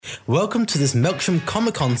Welcome to this Melksham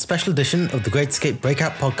Comic-Con special edition of the Great Escape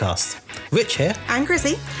Breakout podcast. Rich here. And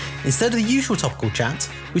Chrissy. Instead of the usual topical chat,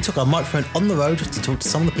 we took our microphone on the road to talk to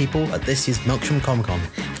some of the people at this year's Melksham Comic-Con.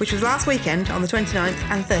 Which was last weekend on the 29th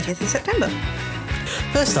and 30th of September.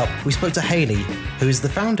 First up, we spoke to Hayley, who is the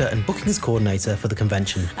founder and bookings coordinator for the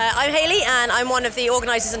convention. I'm Hayley, and I'm one of the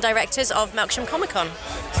organisers and directors of Melksham Comic-Con.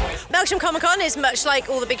 Melksham Comic-Con is much like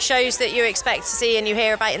all the big shows that you expect to see and you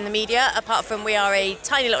hear about in the media, apart from we are a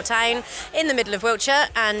tiny little town in the middle of Wiltshire,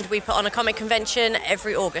 and we put on a comic convention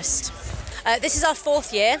every August. This is our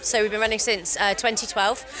fourth year, so we've been running since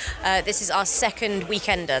 2012. This is our second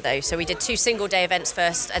weekender, though, so we did 2 single-day events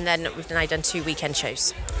first, and then we've now done 2 weekend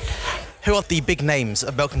shows. Who are the big names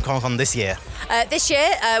of Melksham Comic-Con this year? This year,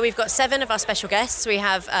 we've got 7 of our special guests. We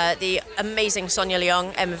have the amazing Sonia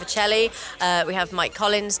Leong, Emma Vicelli. We have Mike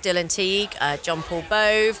Collins, Dylan Teague, John Paul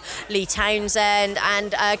Bove, Lee Townsend,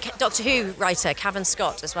 and Doctor Who writer Cavan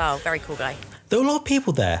Scott as well. Very cool guy. There were a lot of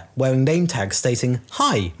people there wearing name tags stating,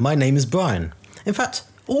 "Hi, my name is Brian." In fact,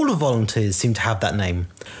 all the volunteers seem to have that name.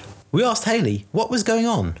 We asked Hayley what was going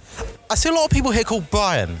on. I see a lot of people here called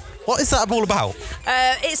Brian. What is that all about?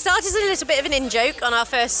 It started as a little bit of an in-joke on our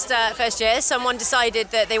first year. Someone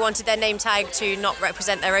decided that they wanted their name tag to not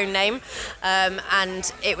represent their own name,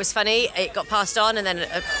 and it was funny. It got passed on, and then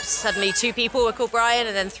suddenly 2 people were called Brian,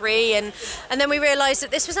 and then 3, and then we realised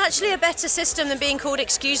that this was actually a better system than being called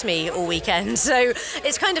Excuse Me all weekend. So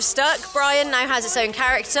it's kind of stuck. Brian now has its own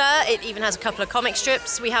character. It even has a couple of comic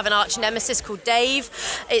strips. We have an arch nemesis called Dave.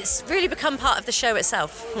 It's really become part of the show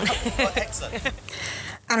itself. Oh, excellent.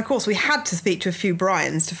 And of course, we had to speak to a few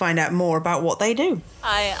Brians to find out more about what they do.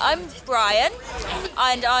 Hi, I'm Brian,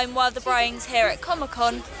 and I'm one of the Brians here at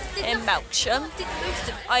Comic-Con in Melksham.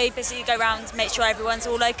 I basically go around to make sure everyone's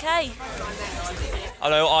all okay.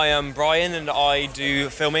 Hello, I am Brian, and I do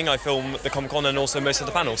filming. I film the Comic-Con and also most of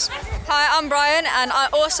the panels. Hi, I'm Brian, and I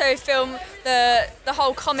also film the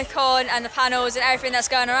whole Comic-Con and the panels and everything that's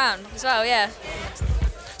going around as well, yeah.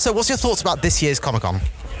 So what's your thoughts about this year's Comic-Con?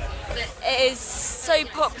 It is so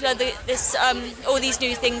popular, all these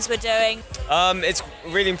new things we're doing. It's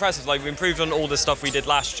really impressive. Like, we improved on all the stuff we did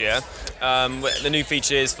last year. The new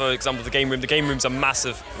features, for example, the game room. The game room's a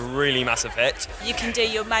massive, really massive hit. You can do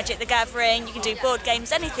your Magic the Gathering, you can do board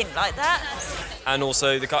games, anything like that. And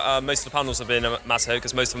also, most of the panels have been a massive hit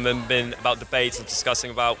because most of them have been about debates and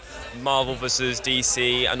discussing about Marvel versus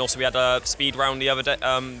DC. And also, we had a speed round the other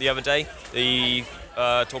day.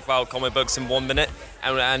 Talk about comic books in 1 minute,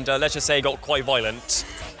 and let's just say it got quite violent.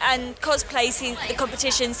 And the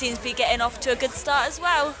competition seems to be getting off to a good start as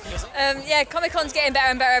well. Comic-Con's getting better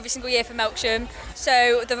and better every single year for Melksham,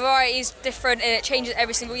 so the variety is different and it changes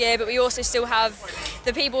every single year, but we also still have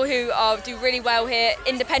the people who do really well here.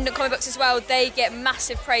 Independent comic books as well, they get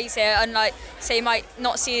massive praise here, unlike, say, you might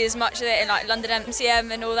not see as much of it in like London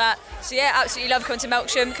MCM and all that. So yeah, absolutely love coming to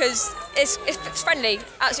Melksham because it's friendly,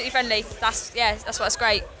 absolutely friendly. That's what's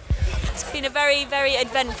great. It's been a very, very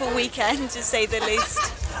eventful weekend, to say the least.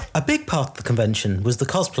 A big part of the convention was the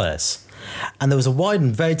cosplayers, and there was a wide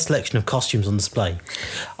and varied selection of costumes on display.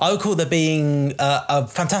 I recall there being a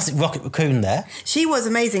fantastic Rocket Raccoon there. She was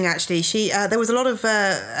amazing, actually. There was a lot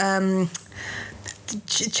of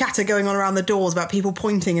chatter going on around the doors about people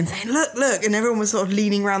pointing and saying, look, and everyone was sort of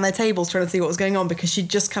leaning around their tables trying to see what was going on because she'd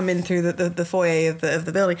just come in through the foyer of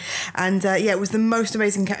the building. And it was the most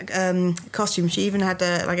amazing costume. She even had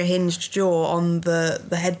a hinged jaw on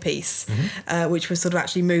the headpiece, which was sort of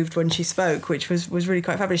actually moved when she spoke, which was really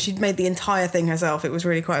quite fabulous. She'd made the entire thing herself. It was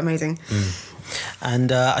really quite amazing.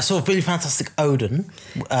 And I saw a really fantastic Odin,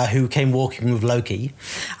 who came walking with Loki.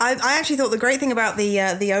 I actually thought the great thing about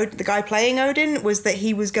the guy playing Odin was that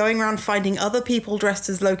he was going around finding other people dressed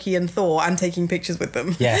as Loki and Thor and taking pictures with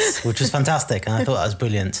them. Yes, which was fantastic, and I thought that was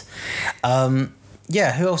brilliant.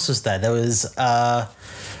 Who else was there? There was...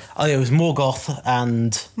 it was Morgoth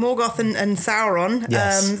and Sauron,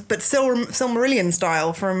 yes. But Silmarillion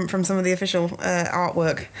style from some of the official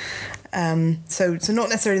artwork. So not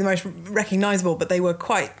necessarily the most recognisable, but they were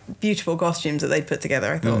quite beautiful costumes that they'd put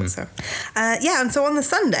together, I thought. So, and so on the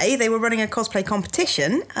Sunday they were running a cosplay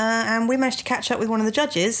competition, and we managed to catch up with one of the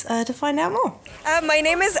judges to find out more. My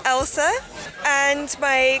name is Elsa, and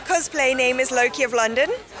my cosplay name is Loki of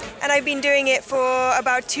London, and I've been doing it for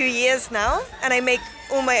about 2 years now, and I make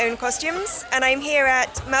all my own costumes, and I'm here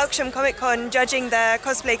at Melksham Comic Con judging the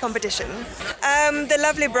cosplay competition. The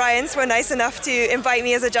lovely Bryans were nice enough to invite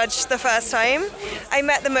me as a judge the first time. I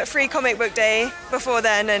met them at Free Comic Book Day before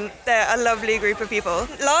then, and they're a lovely group of people.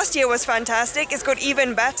 Last year was fantastic. It's got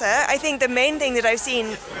even better. I think the main thing that I've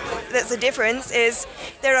seen that's a difference is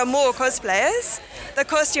there are more cosplayers. The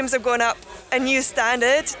costumes have gone up a new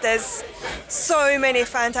standard. There's so many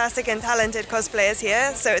fantastic and talented cosplayers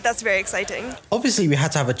here, so that's very exciting. Obviously, we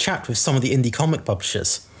had to have a chat with some of the indie comic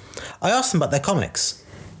publishers. I asked them about their comics,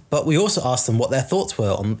 but we also asked them what their thoughts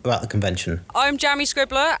were about the convention. I'm Jamie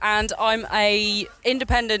Scribbler, and I'm a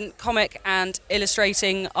independent comic and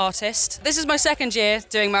illustrating artist. This is my second year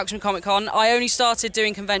doing Melksham Comic Con. I only started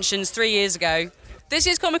doing conventions 3 years ago. This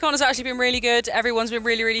year's Comic Con has actually been really good. Everyone's been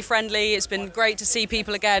really, really friendly. It's been great to see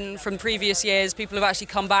people again from previous years. People have actually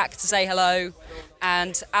come back to say hello.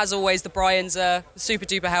 And as always, the Bryans are super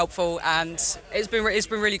duper helpful, and it's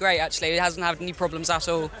been really great actually. It hasn't had any problems at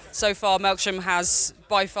all. So far, Melksham has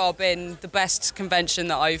by far been the best convention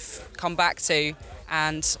that I've come back to,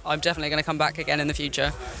 and I'm definitely going to come back again in the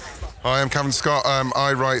future. Hi, I'm Kevin Scott.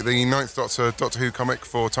 I write the 9th Doctor Who comic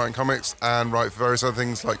for Titan Comics and write for various other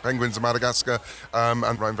things like Penguins of Madagascar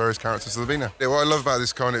and write various characters of the Vina. Yeah, what I love about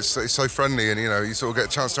this con, it's so friendly, and you sort of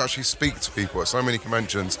get a chance to actually speak to people at so many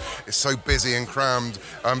conventions. It's so busy and crammed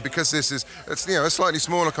because it's a slightly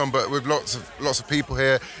smaller con, but with lots of people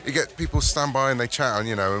here. You get people stand by and they chat,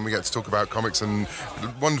 and we get to talk about comics and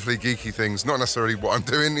wonderfully geeky things. Not necessarily what I'm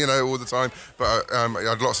doing, all the time, but I've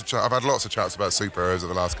had lots of chats about superheroes over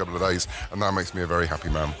the last couple of days. And that makes me a very happy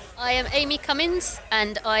man. I am Amy Cummins,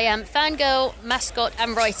 and I am fangirl, mascot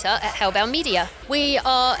and writer at Hellbound Media. We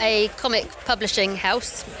are a comic publishing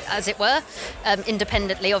house, as it were,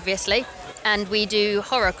 independently obviously, and we do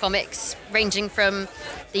horror comics ranging from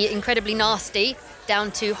the incredibly nasty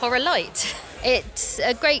down to horror light. It's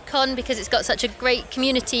a great con because it's got such a great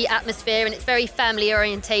community atmosphere and it's very family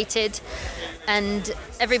orientated, and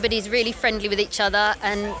everybody's really friendly with each other,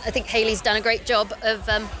 and I think Hayley's done a great job of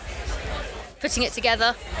putting it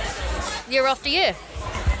together year after year.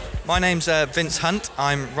 My name's Vince Hunt.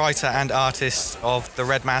 I'm writer and artist of The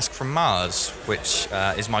Red Mask from Mars, which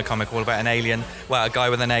is my comic all about a guy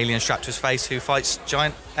with an alien strapped to his face who fights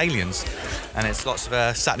giant aliens. And it's lots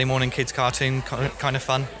of Saturday morning kids cartoon kind of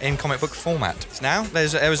fun in comic book format. Now,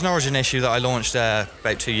 there was an Origin issue that I launched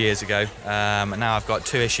about 2 years ago, and now I've got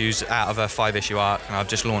 2 issues out of a 5-issue arc, and I've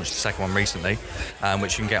just launched the second one recently,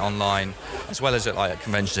 which you can get online, as well as at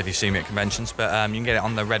conventions if you see me at conventions, but you can get it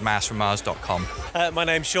on the redmaskfrommars.com. My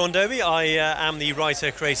name's Sean Dobie. I am the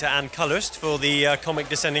writer, creator and colourist for the comic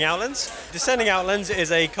Descending Outlands. Descending Outlands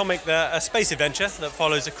is a comic, a space adventure that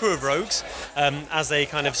follows a crew of rogues as they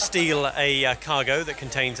kind of steal a cargo that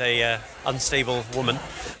contains a unstable woman,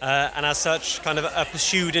 and as such kind of are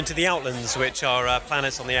pursued into the Outlands, which are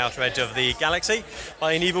planets on the outer edge of the galaxy,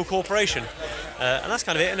 by an evil corporation. And that's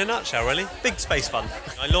kind of it in a nutshell, really. Big space fun.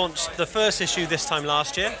 I launched the first issue this time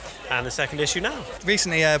last year, and the second issue now.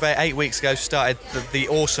 Recently, about 8 weeks ago, started the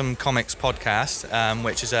Awesome Comics podcast,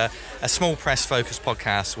 which is a small press focused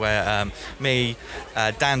podcast where me,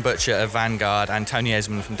 Dan Butcher of Vanguard, and Tony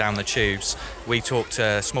Esmond from Down the Tubes, we talk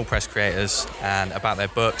to small press creators and about their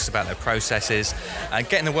books, about their processes, and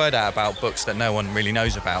getting the word out about books that no one really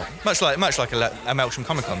knows about. Much like a Melksham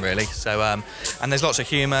Comic Con, really. So, and there's lots of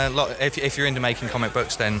humour. If you're into making comic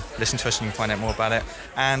books, then listen to us and you can find out more about it.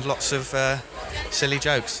 And lots of silly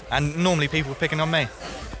jokes. And normally people picking on me.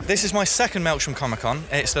 This is my second Melksham Comic Con.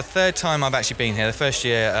 It's the third time I've actually been here. The first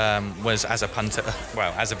year was as a punter,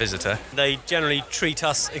 as a visitor. They generally treat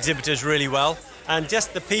us exhibitors really well, and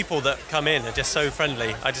just the people that come in are just so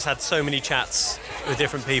friendly. I just had so many chats with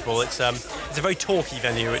different people. It's a very talky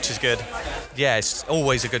venue, which is good. Yeah, it's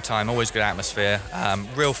always a good time, always good atmosphere.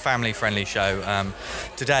 Real family-friendly show.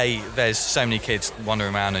 Today, there's so many kids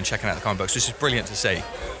wandering around and checking out the comic books, which is brilliant to see.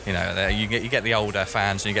 You get the older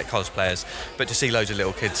fans and you get cosplayers, but to see loads of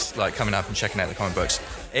little kids coming up and checking out the comic books.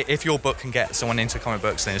 If your book can get someone into comic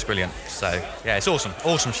books, then it's brilliant. So yeah, it's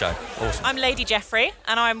awesome show. Awesome. I'm Lady Jeffrey,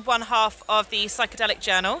 and I'm one half of the Psychedelic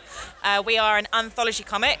Journal. We are an anthology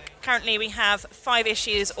comic. Currently we have 5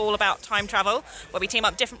 issues all about time travel, where we team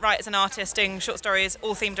up different writers and artists doing short stories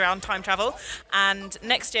all themed around time travel. And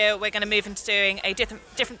next year we're going to move into doing a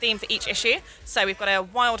different theme for each issue. So we've got a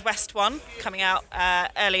Wild West one coming out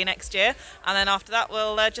early next year, and then after that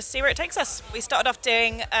we'll just see where it takes us. We started off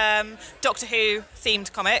doing Doctor Who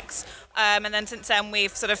themed comics, and then since then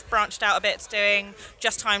we've sort of branched out a bit, doing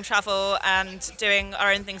just time travel and doing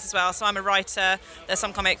our own things as well. So I'm a writer. There's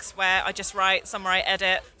some comics where I just write, some where I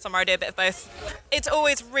edit, some where I do a bit of both. It's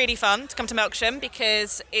always really fun to come to Melksham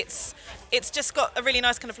because it's just got a really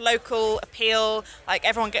nice kind of local appeal.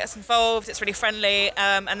 Everyone gets involved, it's really friendly,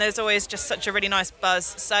 and there's always just such a really nice buzz.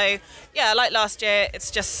 So yeah, like last year,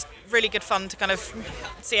 it's just really good fun to kind of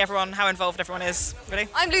see how involved everyone is, really.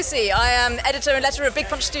 I'm Lucy. I am editor and letterer of Big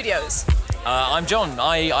Punch Studios. I'm John.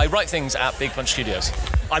 I write things at Big Punch Studios.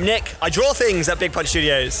 I'm Nick. I draw things at Big Punch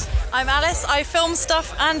Studios. I'm Alice. I film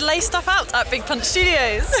stuff and lay stuff out at Big Punch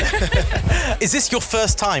Studios. Is this your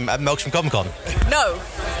first time at Melksham Comic Con? No.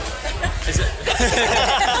 Is it?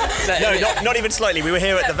 No, not even slightly. We were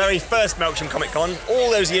here at the very first Melksham Comic Con all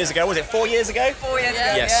those years ago. Was it 4 years ago? 4 years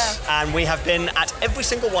ago, Yes. yeah. And we have been at every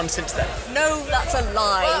single one since then. No, that's a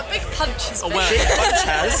lie. Well, Big Punch has been. Big Punch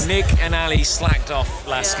has. Nick and Ali slacked off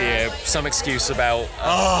last year. Some excuse about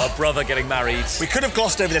our brother getting married. We could have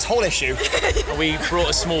glossed over this whole issue. We brought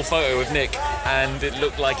a small photo of Nick, and it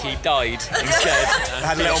looked like he died instead. And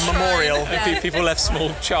Had a little memorial. And people left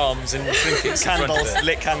small charms and trinkets in front of Candles, it.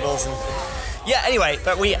 lit candles. Yeah, anyway,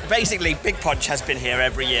 but we basically, Big Punch has been here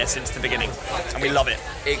every year since the beginning, and we love it.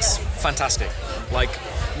 It's fantastic. Like,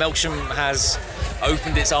 Melksham has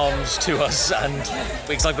opened its arms to us, and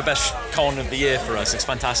it's like the best con of the year for us. It's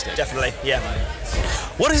fantastic. Definitely, yeah.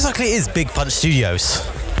 What exactly is Big Punch Studios?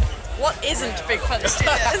 What isn't Big Punch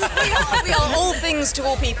Studios? We are all things to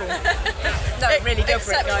all people. No, really, go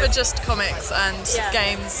for it, Except guys. for just comics and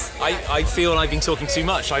games. I feel I've been talking too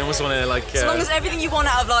much. I almost want to, like... As long as everything you want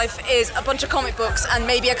out of life is a bunch of comic books and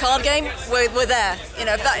maybe a card game, we're there. You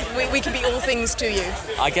know, if that we can be all things to you.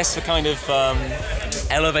 I guess the kind of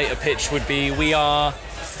elevator pitch would be we are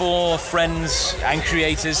 4 friends and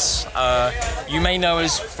creators. You may know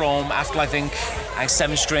us from Afterlife Inc. and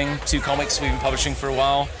 7 String, 2 comics we've been publishing for a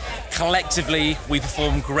while. Collectively, we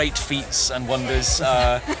perform great feats and wonders.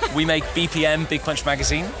 We make BPM, Big Punch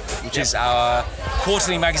Magazine, which is our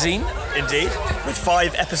quarterly magazine. Indeed, with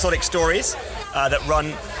 5 episodic stories that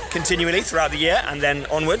run continually throughout the year and then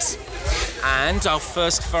onwards. And our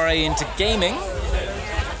first foray into gaming.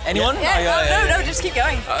 Anyone? Yeah, no, just keep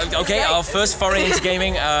going. Okay, our first foray into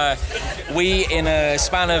gaming. We, in a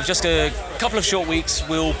span of just a couple of short weeks,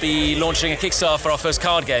 will be launching a Kickstarter for our first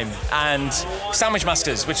card game, and Sandwich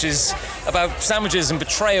Masters, which is about sandwiches and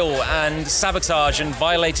betrayal and sabotage and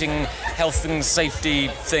violating health and safety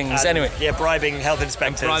things. And, anyway. Yeah, bribing health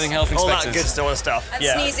inspectors. All that good sort of stuff. And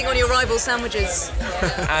sneezing on your rival's sandwiches.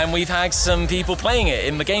 And we've had some people playing it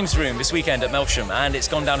in the games room this weekend at Melksham, and it's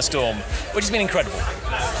gone down a storm, which has been incredible.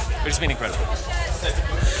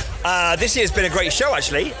 This year's been a great show,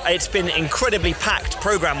 actually. It's been incredibly packed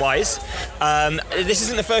program-wise. This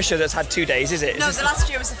isn't the first show that's had 2 days, is it? No, the last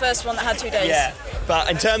year was the first one that had 2 days. Yeah, but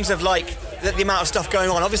in terms of like the amount of stuff going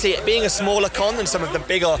on, obviously it being a smaller con than some of the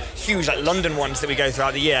bigger, huge like London ones that we go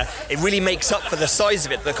throughout the year, it really makes up for the size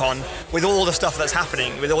of it, the con, with all the stuff that's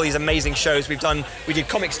happening, with all these amazing shows. We did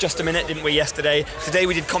Comics Just a Minute, didn't we, yesterday? Today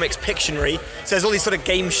we did Comics Pictionary. So there's all these sort of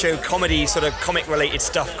game show, comedy, sort of comic-related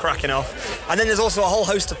stuff cracking off. And then there's also a whole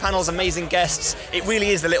host of panels, amazing guests. It really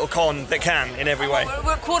is the little con that can, in every way.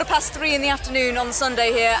 We're at 3:15 in the afternoon on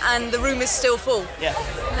Sunday here, and the room is still full. Yeah.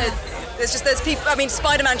 There's people. I mean,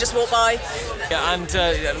 Spider-Man just walked by. Yeah, and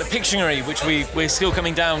the Pictionary, which we're still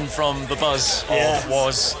coming down from the buzz of,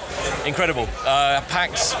 was incredible.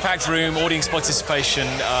 Packed room, audience participation.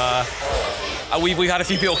 We've had a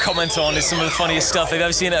few people comment on is some of the funniest stuff they've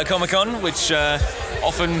ever seen at a Comic-Con, which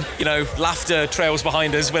often, laughter trails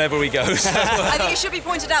behind us whenever we go. So, I think it should be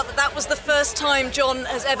pointed out that was the first time John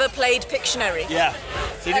has ever played Pictionary. Yeah,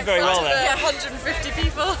 so you did very well there. Yeah, 150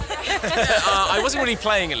 people. I wasn't really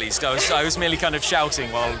playing, at least. I was merely kind of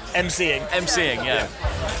shouting while emceeing. Yeah.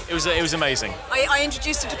 It was amazing. I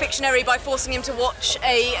introduced him to Pictionary by forcing him to watch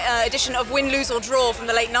a edition of Win, Lose or Draw from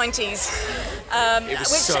the late 90s,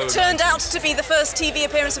 which turned out to be the first TV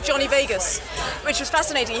appearance of Johnny Vegas, which was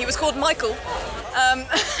fascinating. He was called Michael,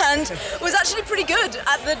 and was actually pretty good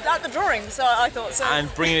at the drawing. So I thought so.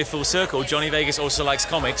 And bringing it full circle, Johnny Vegas also likes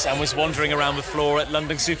comics and was wandering around the floor at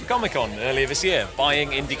London Super Comic Con earlier this year, buying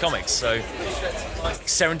indie comics. So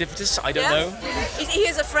serendipitous, I don't know. He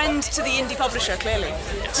is a friend to the indie publisher, clearly.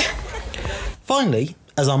 Finally,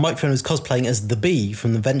 as our microphone was cosplaying as the bee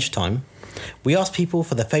from Adventure Time, we asked people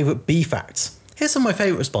for their favourite bee facts. Here's some of my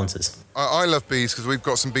favourite responses. I love bees because we've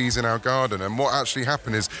got some bees in our garden, and what actually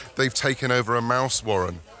happened is they've taken over a mouse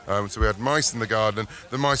warren. So we had mice in the garden,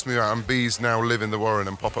 the mice move out and bees now live in the warren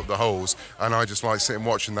and pop up the holes, and I just like sitting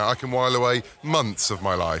watching that. I can while away months of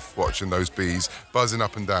my life watching those bees buzzing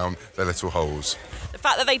up and down their little holes. The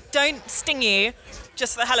fact that they don't sting you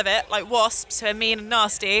just for the hell of it, like wasps who are mean and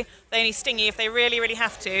nasty, they only sting you if they really, really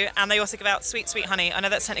have to, and they also give out sweet, sweet honey. I know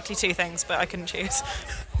that's technically 2 things, but I couldn't choose.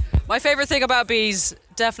 My favourite thing about bees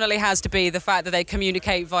definitely has to be the fact that they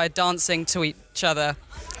communicate via dancing to each other.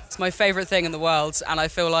 It's my favourite thing in the world, and I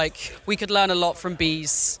feel like we could learn a lot from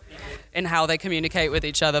bees in how they communicate with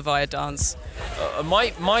each other via dance.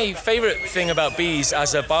 My favourite thing about bees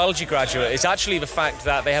as a biology graduate is actually the fact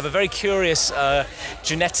that they have a very curious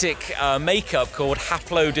genetic makeup called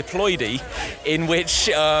haplodiploidy, in which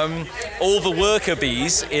all the worker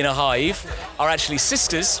bees in a hive are actually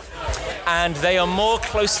sisters, and they are more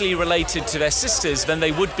closely related to their sisters than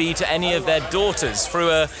they would be to any of their daughters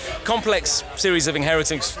through a complex series of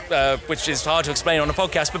inheritance, which is hard to explain on a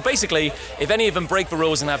podcast. But basically, if any of them break the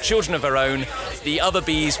rules and have children of their own, the other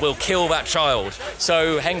bees will kill that child.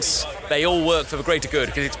 So hence, they all work for the greater good,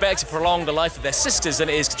 because it's better to prolong the life of their sisters than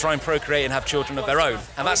it is to try and procreate and have children of their own.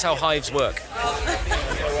 And that's how hives work.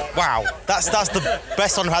 Wow, that's the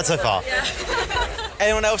best one I've had so far.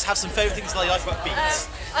 Anyone else have some favourite things they like about bees?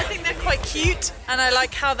 I think they're quite cute, and I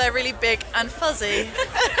like how they're really big and fuzzy.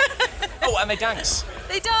 Oh, and they dance.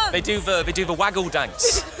 They dance. They do the waggle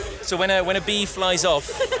dance. So when a bee flies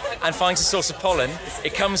off and finds a source of pollen,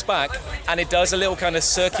 it comes back and it does a little kind of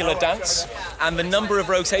circular dance, and the number of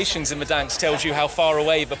rotations in the dance tells you how far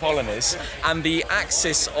away the pollen is, and the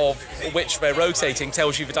axis of which they're rotating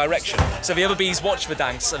tells you the direction. So the other bees watch the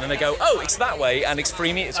dance and then they go, oh, it's that way, and it's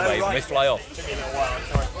 3 meters away when they fly off.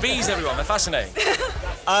 Bees, everyone, they're fascinating.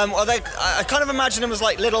 I kind of imagine them as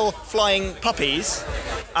like little flying puppies,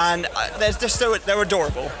 and they're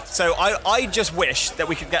adorable. So I just wish that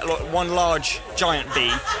we could get one large giant bee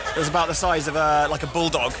that was about the size of like a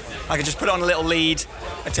bulldog. I could just put it on a little lead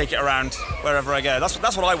and take it around wherever I go. That's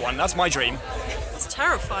what I want. That's my dream. It's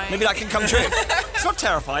terrifying. Maybe that can come true. It's not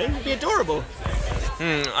terrifying. It'd be adorable.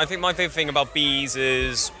 I think my favourite thing about bees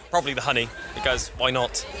is probably the honey, because why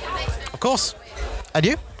not? Of course. And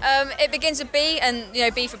you? It begins with B, and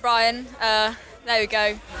B for Brian. There we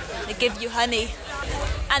go. They give you honey,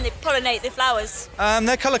 and they pollinate the flowers.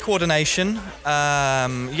 Their colour coordination,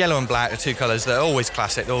 yellow and black are two colours that are always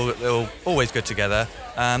classic. They're always good together.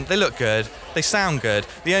 They look good. They sound good.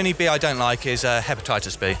 The only bee I don't like is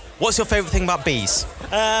hepatitis bee. What's your favourite thing about bees?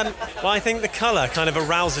 Well, I think the colour kind of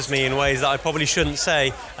arouses me in ways that I probably shouldn't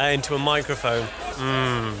say into a microphone.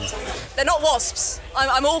 They're not wasps.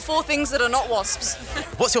 I'm all for things that are not wasps.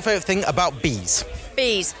 What's your favourite thing about bees?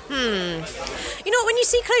 Bees. You know, when you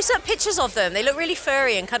see close-up pictures of them, they look really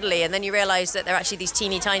furry and cuddly, and then you realise that they're actually these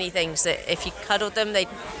teeny tiny things that if you cuddled them, they'd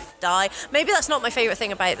die. Maybe that's not my favourite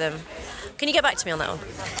thing about them. Can you get back to me on that one?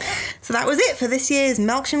 So that was it for this year's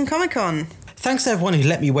Melksham Comic Con. Thanks to everyone who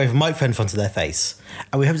let me wave a microphone in front of their face,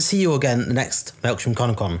 and we hope to see you again at the next Melksham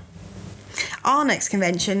Comic Con. Our next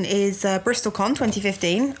convention is BristolCon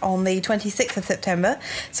 2015 on the 26th of September.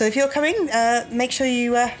 So if you're coming, make sure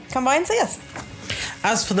you come by and see us.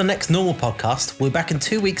 As for the next normal podcast, we're back in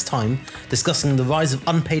 2 weeks' time discussing the rise of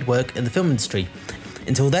unpaid work in the film industry.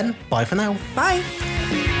 Until then, bye for now. Bye.